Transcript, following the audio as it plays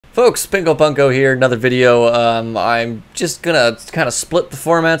Folks, Pinko Punko here, another video. I'm just gonna kind of split the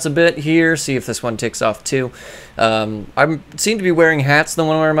formats a bit here, see if this one ticks off too. I seem to be wearing hats the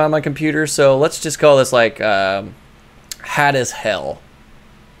one where I'm on my computer, so let's just call this like Hat as Hell.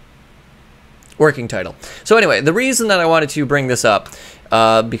 Working title. So anyway, the reason that I wanted to bring this up,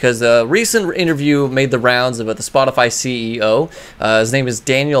 because a recent interview made the rounds about the Spotify CEO. His name is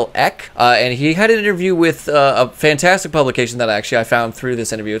Daniel Ek, and he had an interview with a fantastic publication that I found through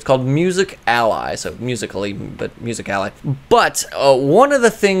this interview. It's called Music Ally, so musically, but Music Ally. But one of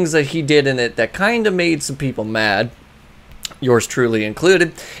the things that he did in it that kind of made some people mad, yours truly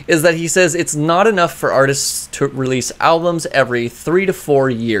included, is that he says it's not enough for artists to release albums every 3 to 4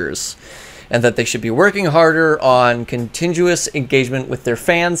 years, and that they should be working harder on continuous engagement with their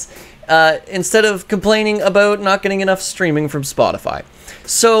fans instead of complaining about not getting enough streaming from Spotify.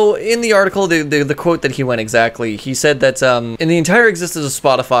 So in the article, the quote that he went exactly, he said that in the entire existence of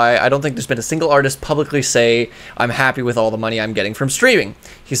Spotify, I don't think there's been a single artist publicly say, I'm happy with all the money I'm getting from streaming.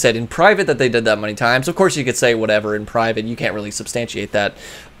 He said in private that they did that many times. Of course, you could say whatever in private. You can't really substantiate that.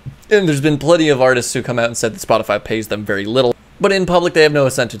 And there's been plenty of artists who come out and said that Spotify pays them very little. But in public, they have no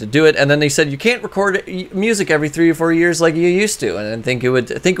incentive to do it. And then they said you can't record music every 3 or 4 years like you used to, and I think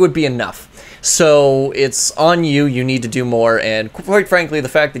it would be enough. So it's on you. You need to do more. And quite frankly, the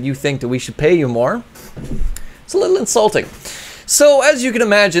fact that you think that we should pay you more, it's a little insulting. So as you can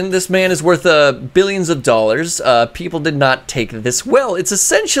imagine, this man is worth billions of dollars. People did not take this well. It's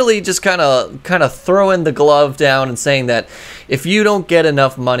essentially just kind of throwing the glove down and saying that if you don't get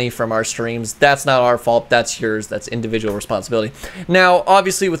enough money from our streams, that's not our fault, that's yours, that's individual responsibility. Now,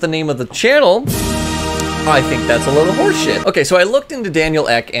 obviously with the name of the channel, I think that's a little horseshit. Okay, so I looked into Daniel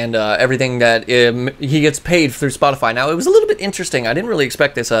Ek and everything that he gets paid through Spotify. Now, it was a little bit interesting. I didn't really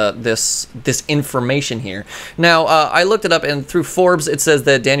expect this this information here. Now, I looked it up, and through Forbes, it says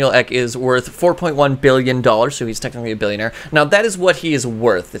that Daniel Ek is worth $4.1 billion, so he's technically a billionaire. Now, that is what he is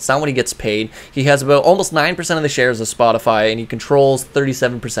worth. It's not what he gets paid. He has about almost 9% of the shares of Spotify, and he controls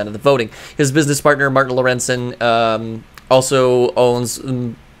 37% of the voting. His business partner, Martin Lorenzen, also owns...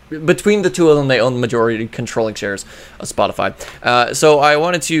 Between the two of them, they own the majority controlling shares of Spotify. So I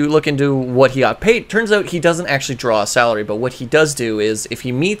wanted to look into what he got paid. Turns out he doesn't actually draw a salary, but what he does do is if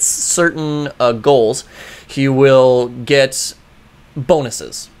he meets certain goals, he will get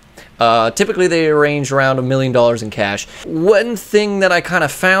bonuses. Typically, they range around $1 million in cash. One thing that I kind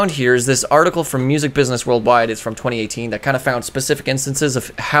of found here is this article from Music Business Worldwide. It's from 2018 that kind of found specific instances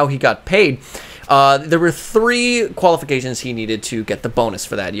of how he got paid. There were 3 qualifications he needed to get the bonus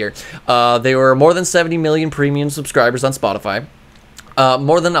for that year. They were more than 70 million premium subscribers on Spotify,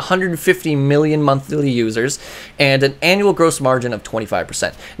 more than 150 million monthly users, and an annual gross margin of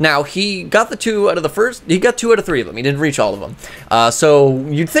 25%. Now, he got the 2 out of the first, he got 2 out of 3 of them. He didn't reach all of them. So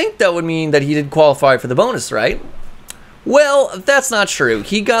you'd think that would mean that he did qualify for the bonus, right? Well, that's not true.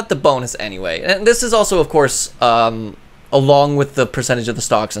 He got the bonus anyway. And this is also, of course, along with the percentage of the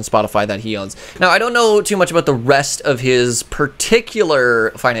stocks in Spotify that he owns. Now, I don't know too much about the rest of his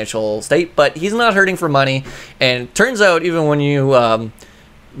particular financial state, but he's not hurting for money. And it turns out, even when you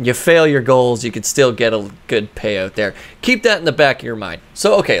fail your goals, you could still get a good payout there. Keep that in the back of your mind.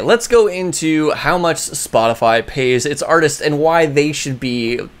 So, okay, let's go into how much Spotify pays its artists and why they should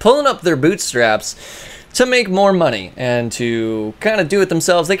be pulling up their bootstraps to make more money and to kind of do it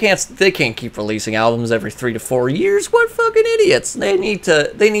themselves. They can't keep releasing albums every 3 to 4 years. What fucking idiots! They need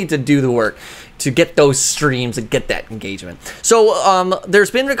to do the work to get those streams and get that engagement. So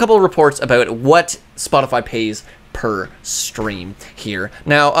there's been a couple of reports about what Spotify pays per stream here.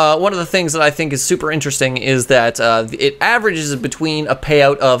 Now, one of the things that I think is super interesting is that it averages between a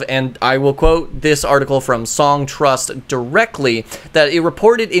payout of, and I will quote this article from Song Trust directly, that it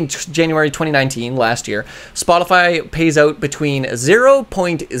reported in January 2019, last year, Spotify pays out between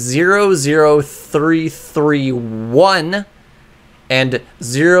 0.00331 and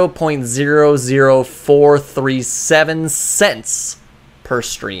 0.00437 cents per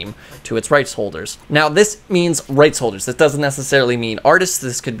stream to its rights holders. Now, this means rights holders. This doesn't necessarily mean artists.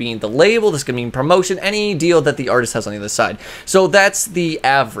 This could mean the label. This could mean promotion, any deal that the artist has on the other side. So that's the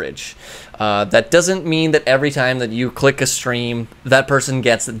average. That doesn't mean that every time that you click a stream, that person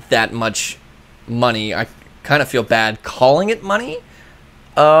gets that much money. I kind of feel bad calling it money,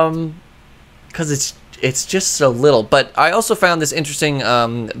 because it's just so little. But I also found this interesting,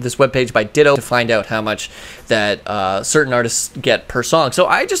 this webpage by Ditto, to find out how much that certain artists get per song. So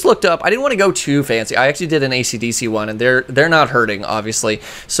I just looked up. I didn't want to go too fancy. I actually did an AC/DC one, and they're not hurting, obviously.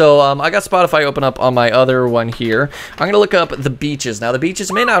 So I got Spotify open up on my other one here. I'm going to look up The Beaches. Now, The Beaches,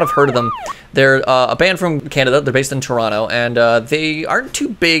 you may not have heard of them. They're a band from Canada. They're based in Toronto, and they aren't too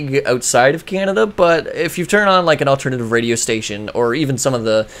big outside of Canada, but if you turn on like an alternative radio station or even some of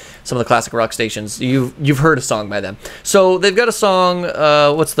the classic rock stations, you've heard a song by them. So they've got a song,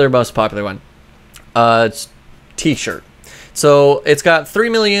 what's their most popular one? It's T-Shirt. So it's got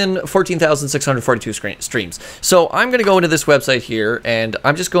 3,014,642 streams. So I'm going to go into this website here, and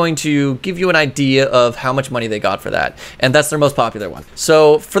I'm just going to give you an idea of how much money they got for that. And that's their most popular one.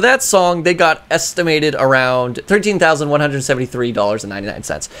 So for that song, they got estimated around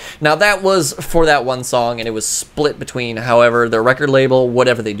 $13,173.99. Now that was for that one song, and it was split between, however, their record label,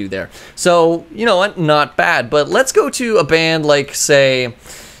 whatever they do there. So, you know what? Not bad. But let's go to a band like, say,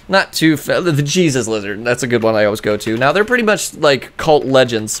 the Jesus Lizard. That's a good one I always go to. Now, they're pretty much like cult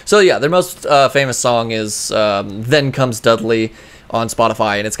legends. So yeah, their most famous song is Then Comes Dudley on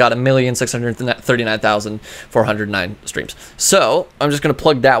Spotify, and it's got 1,639,409 streams. So I'm just going to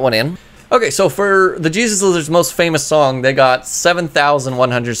plug that one in. Okay, so for the Jesus Lizard's most famous song, they got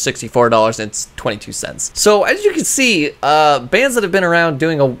 $7,164.22. So as you can see, bands that have been around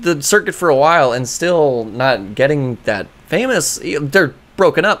doing the circuit for a while and still not getting that famous, they're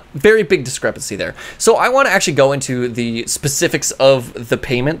broken up. Very big discrepancy there. So I want to actually go into the specifics of the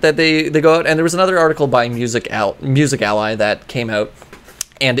payment that they go out, and there was another article by Music Ally that came out,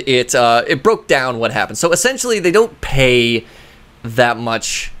 and it broke down what happened. So essentially, they don't pay that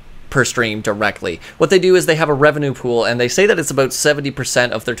much per stream directly. What they do is they have a revenue pool, and they say that it's about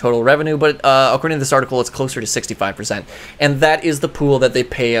 70% of their total revenue, but according to this article, it's closer to 65%, and that is the pool that they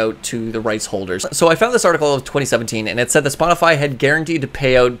pay out to the rights holders. So I found this article of 2017, and it said that Spotify had guaranteed to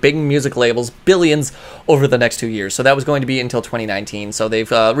pay out big music labels billions over the next 2 years. So that was going to be until 2019. So they've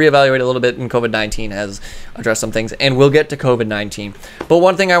reevaluated a little bit, and COVID-19 has addressed some things, and we'll get to COVID-19. But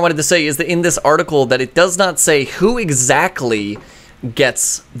one thing I wanted to say is that in this article, that it does not say who exactly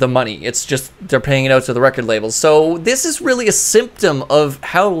gets the money. It's just they're paying it out to the record labels. So this is really a symptom of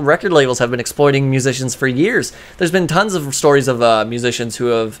how record labels have been exploiting musicians for years. There's been tons of stories of musicians who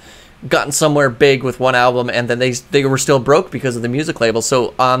have gotten somewhere big with one album, and then they were still broke because of the music label.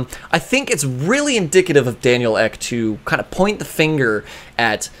 So I think it's really indicative of Daniel Ek to kind of point the finger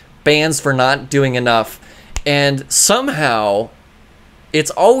at bands for not doing enough, and somehow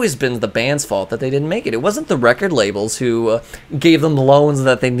it's always been the band's fault that they didn't make it. It wasn't the record labels who gave them loans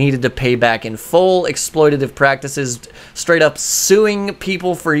that they needed to pay back in full, exploitative practices, straight up suing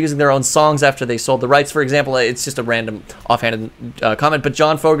people for using their own songs after they sold the rights. For example, it's just a random offhanded comment, but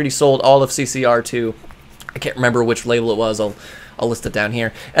John Fogerty sold all of CCR to, I can't remember which label it was, I'll list it down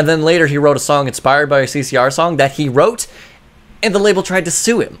here. And then later he wrote a song inspired by a CCR song that he wrote, and the label tried to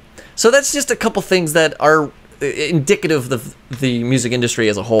sue him. So that's just a couple things that are indicative of the music industry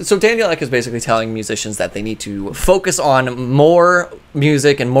as a whole. So Daniel Ek is basically telling musicians that they need to focus on more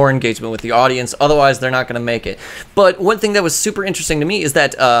music and more engagement with the audience, otherwise they're not going to make it. But one thing that was super interesting to me is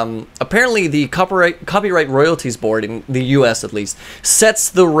that apparently the Copyright Royalties Board, in the US at least, sets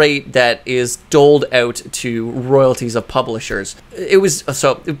the rate that is doled out to royalties of publishers. It was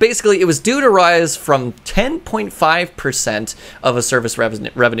due to rise from 10.5% of a service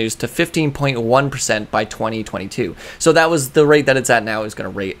revenues to 15.1% by 2022. So that was the rate that it's at now, is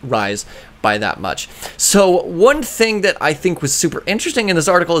going to rise by that much. So one thing that I think was super interesting in this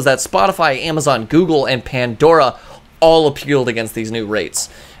article is that Spotify, Amazon, Google, and Pandora all appealed against these new rates.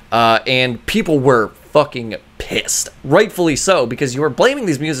 And people were fucking pissed. Rightfully so, because you were blaming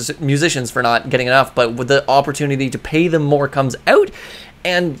these musicians for not getting enough, but with the opportunity to pay them more comes out,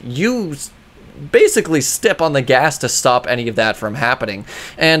 and you basically step on the gas to stop any of that from happening.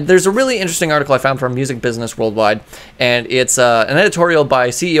 And there's a really interesting article I found from Music Business Worldwide, and it's an editorial by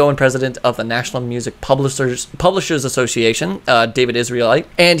CEO and president of the National Music Publishers Association, David Israelite,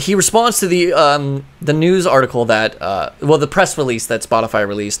 and he responds to the news article that, the press release that Spotify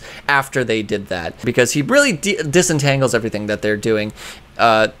released after they did that, because he really disentangles everything that they're doing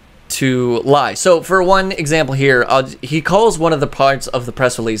to lie. So for one example here, he calls one of the parts of the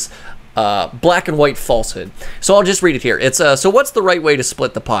press release black and white falsehood. So I'll just read it here. It's so what's the right way to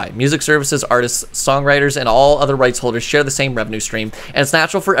split the pie? Music services, artists, songwriters, and all other rights holders share the same revenue stream, and it's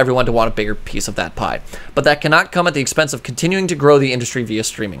natural for everyone to want a bigger piece of that pie. But that cannot come at the expense of continuing to grow the industry via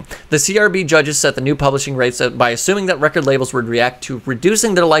streaming. The CRB judges set the new publishing rates by assuming that record labels would react to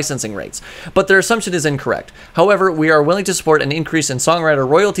reducing their licensing rates, but their assumption is incorrect. However, we are willing to support an increase in songwriter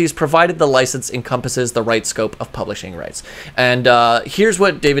royalties provided the license encompasses the right scope of publishing rights. And here's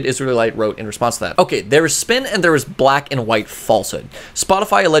what David Israelite Daylight wrote in response to that. Okay, there is spin and there is black and white falsehood.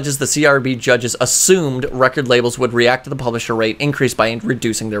 Spotify alleges the CRB judges assumed record labels would react to the publisher rate increase by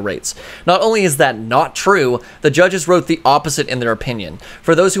reducing their rates. Not only is that not true, the judges wrote the opposite in their opinion.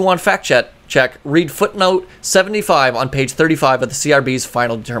 For those who want fact check, read footnote 75 on page 35 of the CRB's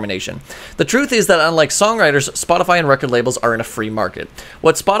final determination. The truth is that unlike songwriters, Spotify and record labels are in a free market.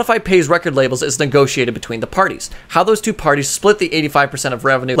 What Spotify pays record labels is negotiated between the parties. How those two parties split the 85% of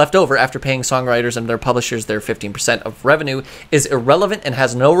revenue left over after paying songwriters and their publishers their 15% of revenue is irrelevant and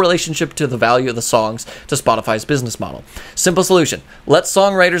has no relationship to the value of the songs to Spotify's business model. Simple solution: let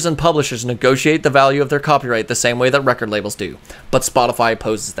songwriters and publishers negotiate the value of their copyright the same way that record labels do. But Spotify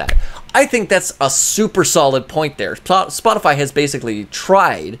opposes that. I think that's a super solid point there. Spotify has basically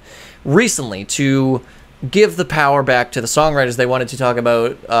tried recently to give the power back to the songwriters. They wanted to talk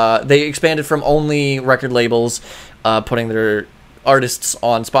about, they expanded from only record labels putting their artists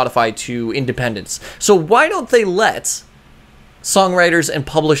on Spotify to independents. So why don't they let songwriters and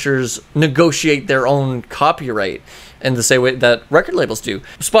publishers negotiate their own copyright in the same way that record labels do?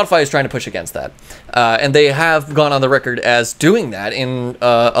 Spotify is trying to push against that, and they have gone on the record as doing that in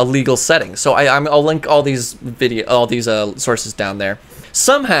a legal setting. So I'll link all these sources down there.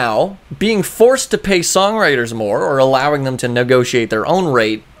 Somehow, being forced to pay songwriters more or allowing them to negotiate their own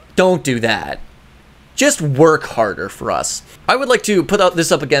rate, don't do that. Just work harder for us. I would like to put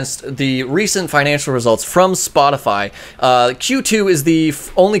this up against the recent financial results from Spotify. Q2 is the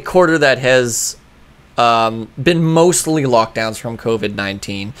only quarter that has been mostly lockdowns from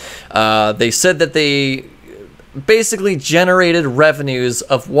COVID-19. They said that they basically generated revenues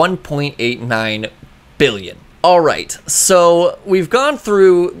of $1.89 billion. All right, so we've gone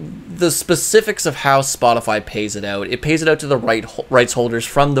through the specifics of how Spotify pays it out. It pays it out to the rights holders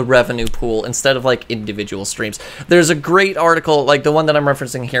from the revenue pool instead of like individual streams. There's a great article, like the one that I'm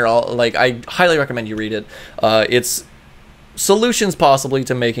referencing here. I highly recommend you read it. It's solutions possibly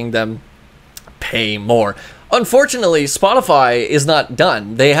to making them pay more. Unfortunately, Spotify is not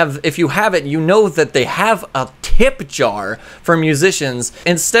done. They have, if you have it, you know that they have a tip jar for musicians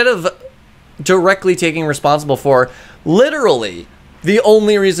instead of directly taking responsible for literally the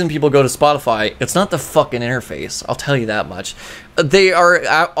only reason people go to Spotify. It's not the fucking interface, I'll tell you that much. They are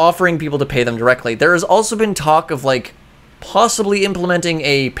offering people to pay them directly. There has also been talk of like possibly implementing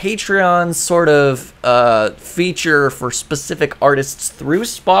a Patreon sort of feature for specific artists through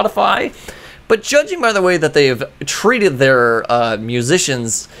Spotify, but judging by the way that they've treated their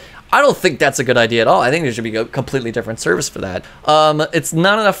musicians, I don't think that's a good idea at all. I think there should be a completely different service for that. It's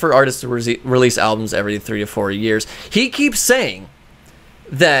not enough for artists to release albums every 3 to 4 years. He keeps saying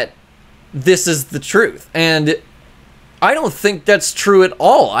that this is the truth, and I don't think that's true at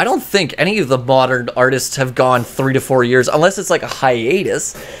all. I don't think any of the modern artists have gone 3 to 4 years, unless it's like a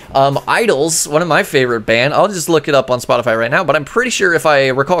hiatus. Idols, one of my favorite band, I'll just look it up on Spotify right now, but I'm pretty sure, if I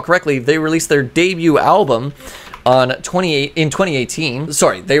recall correctly, they released their debut album in 2018.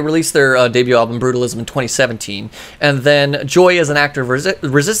 Sorry, they released their debut album Brutalism in 2017, and then Joy as an Actor of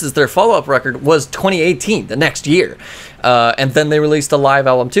Resistance, their follow-up record, was 2018, the next year. And then they released a live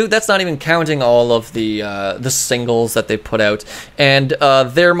album too. That's not even counting all of the singles that they put out. And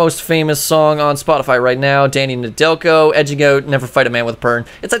their most famous song on Spotify right now, Danny Nedelko, Edging Out, Never Fight a Man with a Burn.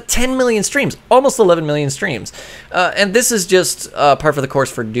 It's at 10 million streams, almost 11 million streams. And this is just par for the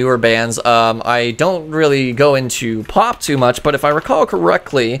course for newer bands. I don't really go into pop too much, but if I recall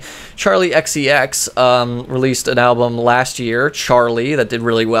correctly, Charlie XCX released an album last year, Charlie, that did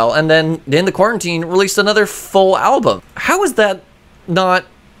really well, and then In the Quarantine released another full album. How is that not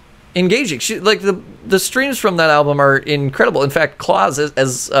engaging? Like the streams from that album are incredible. In fact, Claus has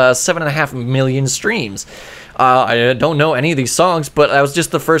 7.5 million streams. I don't know any of these songs, but that was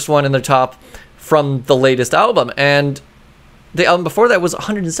just the first one in the top from the latest album, and the album before that was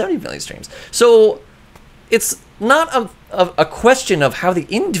 170 million streams. So it's not a question of how the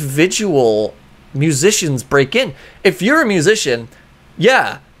individual musicians break in. If you're a musician,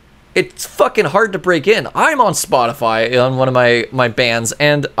 yeah, it's fucking hard to break in. I'm on Spotify on one of my bands,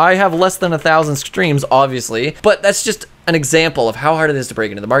 and I have less than 1,000 streams, obviously, but that's just an example of how hard it is to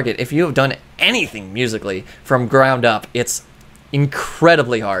break into the market. If you have done anything musically from ground up, it's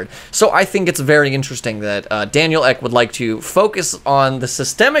incredibly hard. So I think it's very interesting that Daniel Ek would like to focus on the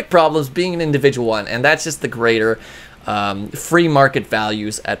systemic problems being an individual one, and that's just the greater free market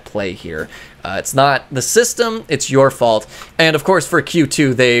values at play here. It's not the system, it's your fault. And of course for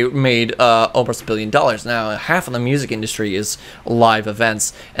Q2 they made almost $1 billion. Now half of the music industry is live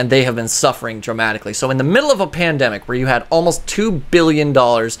events, and they have been suffering dramatically. So in the middle of a pandemic where you had almost $2 billion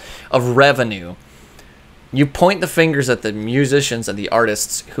of revenue, You point the fingers at the musicians and the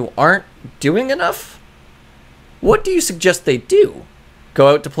artists who aren't doing enough? What do you suggest they do?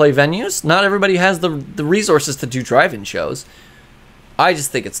 Go out to play venues? Not everybody has the resources to do drive-in shows. I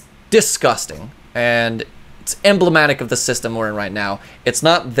just think it's disgusting, and it's emblematic of the system we're in right now. It's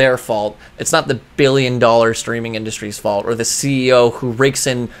not their fault. It's not the billion-dollar streaming industry's fault, or the CEO who rakes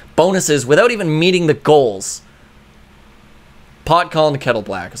in bonuses without even meeting the goals. Pot calling the kettle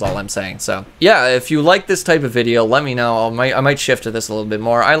black is all I'm saying. So yeah, if you like this type of video, let me know. I might shift to this a little bit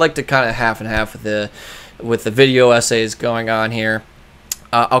more. I like to kind of half and half with the video essays going on here.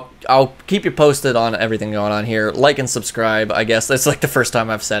 I'll keep you posted on everything going on here. Like and subscribe. I guess that's like the first time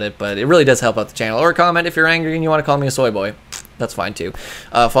I've said it, but it really does help out the channel. Or comment if you're angry and you want to call me a soy boy. That's fine too.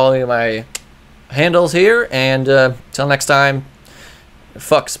 Follow my handles here, and till next time,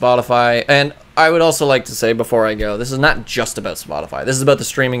 fuck Spotify. And I would also like to say before I go, this is not just about Spotify. This is about the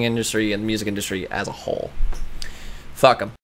streaming industry and music industry as a whole. Fuck them.